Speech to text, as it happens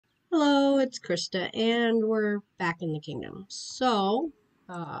Hello, it's Krista, and we're back in the kingdom. So,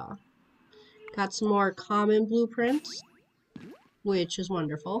 got some more common blueprints, which is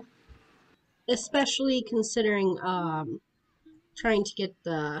wonderful. Especially considering, trying to get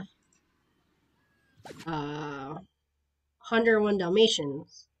the, 101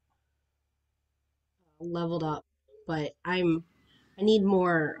 Dalmatians leveled up. But I need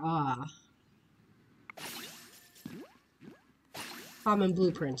more, common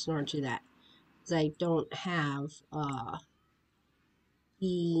blueprints in order to do that. Because I don't have,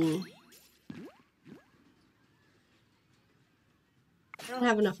 the... I don't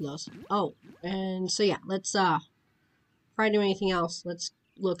have enough of those. Oh, and so yeah, let's, before I do anything else, let's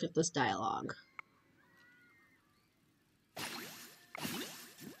look at this dialogue.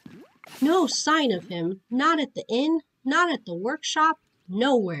 No sign of him. Not at the inn, not at the workshop,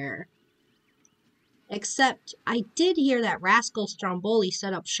 nowhere. Except, I did hear that rascal Stromboli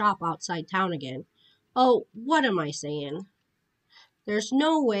set up shop outside town again. Oh, what am I saying? There's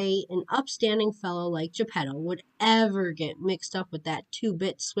no way an upstanding fellow like Geppetto would ever get mixed up with that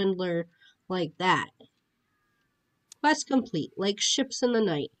two-bit swindler like that. Quest complete, like ships in the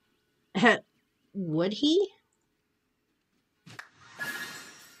night. Would he?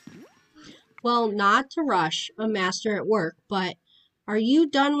 Well, not to rush a master at work, but are you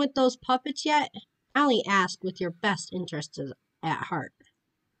done with those puppets yet? I only ask with your best interests at heart.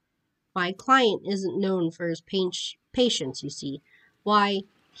 My client isn't known for his patience, you see. Why,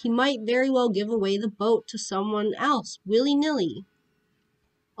 he might very well give away the boat to someone else, willy-nilly.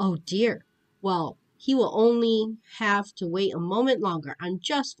 Oh dear. Well, he will only have to wait a moment longer. I'm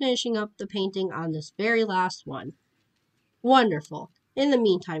just finishing up the painting on this very last one. Wonderful. In the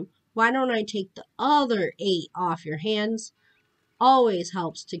meantime, why don't I take the other 8 off your hands? Always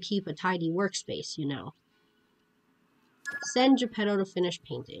helps to keep a tidy workspace, you know. Send Geppetto to finish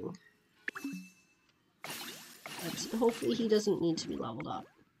painting. Hopefully he doesn't need to be leveled up.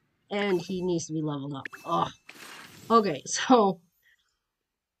 And he needs to be leveled up. Ugh. Okay, so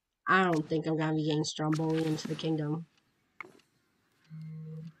I don't think I'm gonna be getting Stromboli into the kingdom.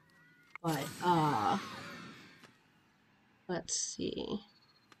 But, let's see.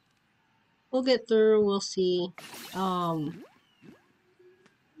 We'll get through, we'll see.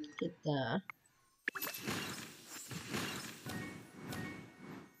 Get the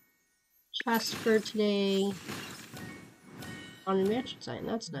chest for today. On a match sign,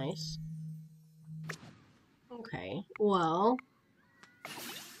 that's nice. Okay, well,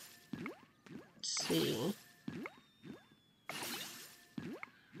 let's see.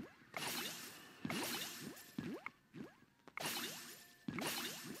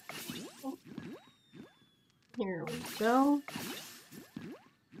 Here we go.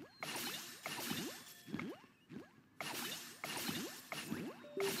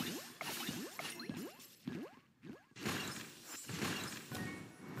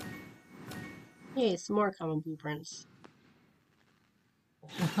 Hey, some more common blueprints.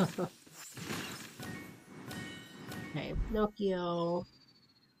 Okay, Pinocchio.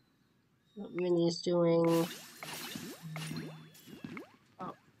 What Minnie's doing.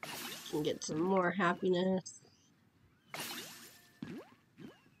 Oh, can get some more happiness.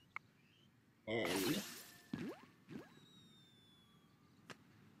 And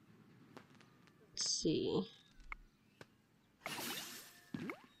let's see.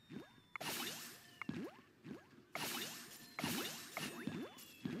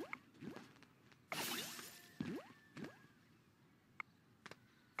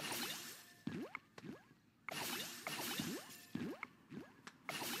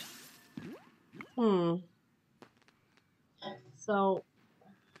 So,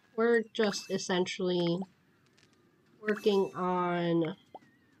 we're just essentially working on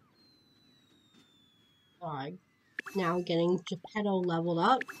now getting Geppetto leveled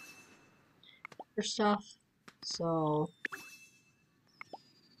up for stuff. So,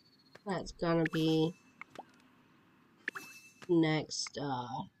 that's gonna be next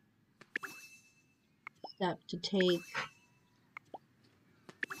step to take.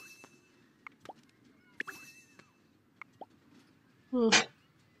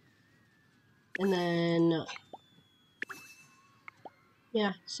 And then,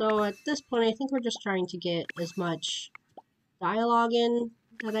 yeah, so at this point, I think we're just trying to get as much dialogue in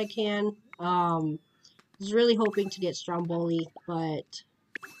that I can. I was really hoping to get Stromboli, but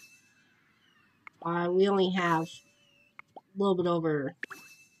we only have a little bit over,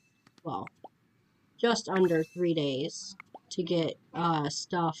 well, just under 3 days to get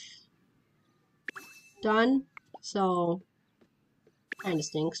stuff done. So, kind of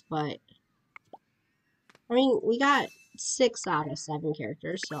stinks, but I mean, we got 6 out of 7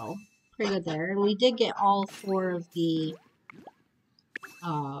 characters, so pretty good there. And we did get all 4 of the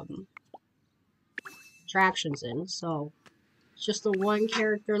attractions in, so it's just the one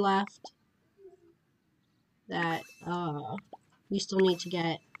character left that we still need to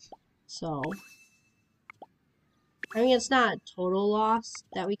get. So I mean, it's not a total loss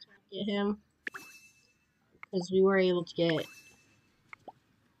that we can't get him, because we were able to get everyone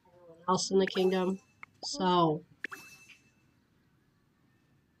else in the kingdom. So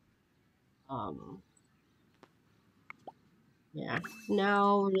yeah,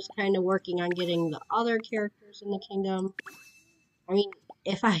 now we're just kind of working on getting the other characters in the kingdom. I mean,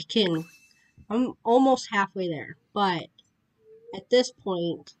 if I can, I'm almost halfway there, but at this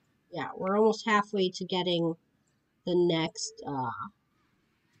point, yeah, we're almost halfway to getting the next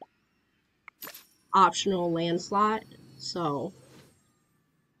optional land slot. So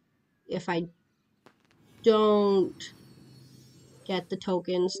if I don't get the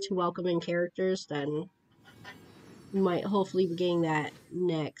tokens to welcome in characters, then we might hopefully be getting that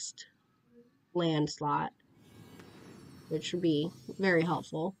next land slot, which would be very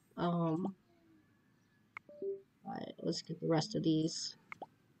helpful. But let's get the rest of these.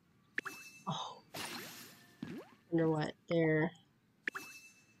 Oh, wonder what they're.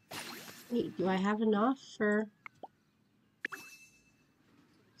 Wait, do I have enough for?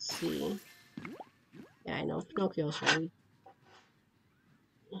 Let's see. Yeah, I know Pinocchio's ready.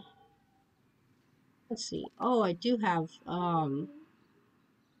 Let's see. Oh, I do have.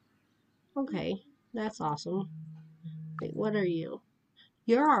 Okay, that's awesome. Wait, what are you?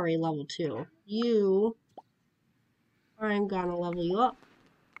 You're already level 2. I'm gonna level you up.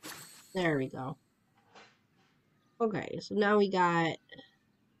 There we go. Okay, so now we got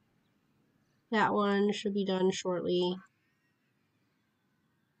that one should be done shortly.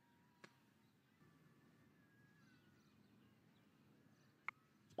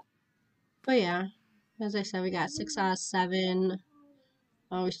 But yeah, as I said, we got 6 out of 7.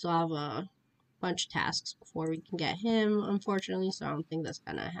 We still have a bunch of tasks before we can get him, unfortunately, so I don't think that's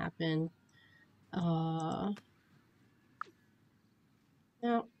gonna happen.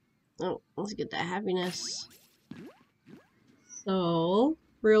 No. Oh, let's get that happiness. So,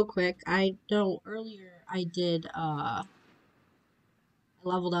 real quick, earlier I did, I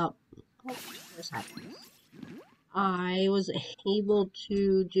leveled up. Oh, where's happiness? I was able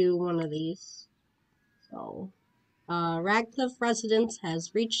to do one of these. So, Radcliffe Residence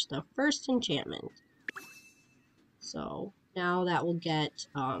has reached the first enchantment. So, now that will get,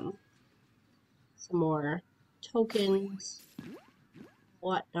 some more tokens,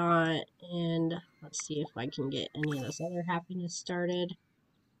 whatnot, and let's see if I can get any of this other happiness started.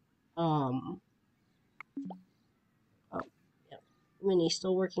 Oh, yeah, Minnie's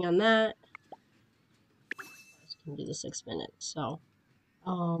still working on that. Can do the 6 minutes, so,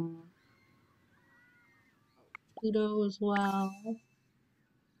 Pluto as well.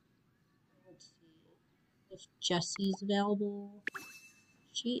 Let's see if Jessie's available.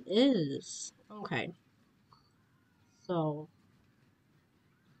 She is. Okay. So,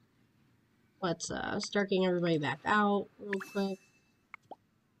 let's start getting everybody back out real quick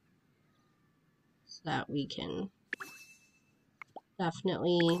so that we can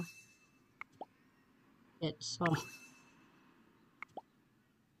definitely get some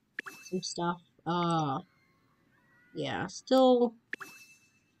stuff. Yeah, still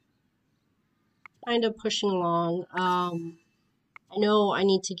kind of pushing along. I know I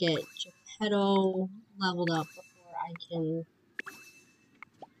need to get Geppetto leveled up before I can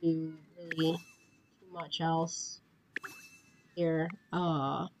do really too much else here.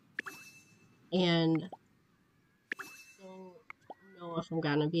 And don't know if I'm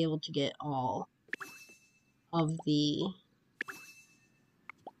gonna be able to get all of the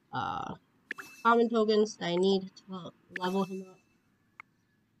common tokens that I need to level him up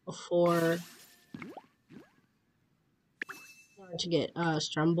before to get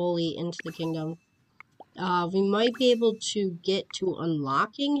Stromboli into the kingdom. We might be able to get to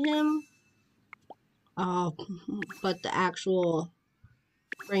unlocking him, but the actual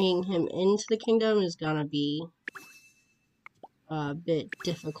bringing him into the kingdom is gonna be a bit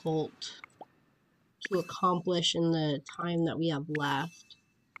difficult to accomplish in the time that we have left.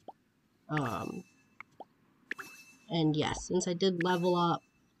 And yes, since I did level up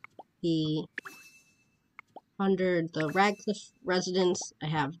the Radcliffe residence, I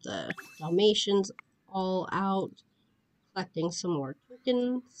have the Dalmatians all out, collecting some more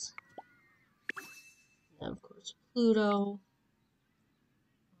tokens. And of course, Pluto.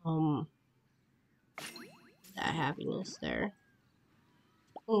 That happiness there.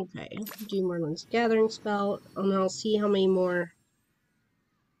 Okay, do Merlin's Gathering spell, and I'll see how many more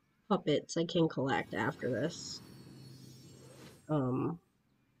puppets I can collect after this. So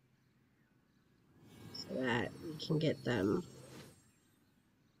that we can get them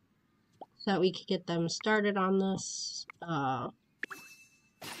started on this, about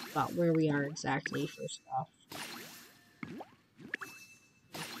where we are exactly for stuff.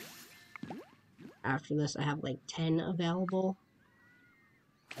 After this, I have like 10 available.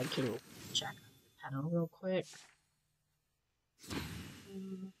 I can check pedal real quick.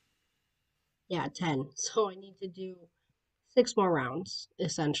 Yeah, 10. So I need to do 6 more rounds,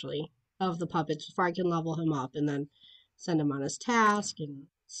 essentially, of the puppets before I can level him up and then send him on his task and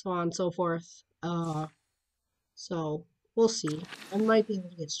so on and so forth. So we'll see. I might be able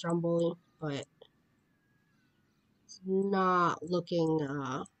to get Stromboli, but it's not looking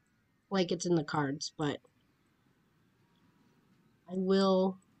like it's in the cards, but I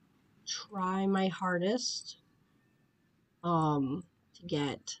will try my hardest to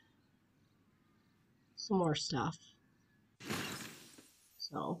get some more stuff.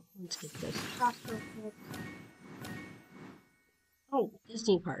 So let's get this across real quick. Oh,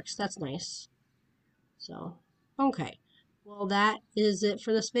 Disney parks, that's nice. So, okay. Well, that is it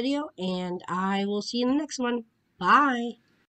for this video, and I will see you in the next one. Bye!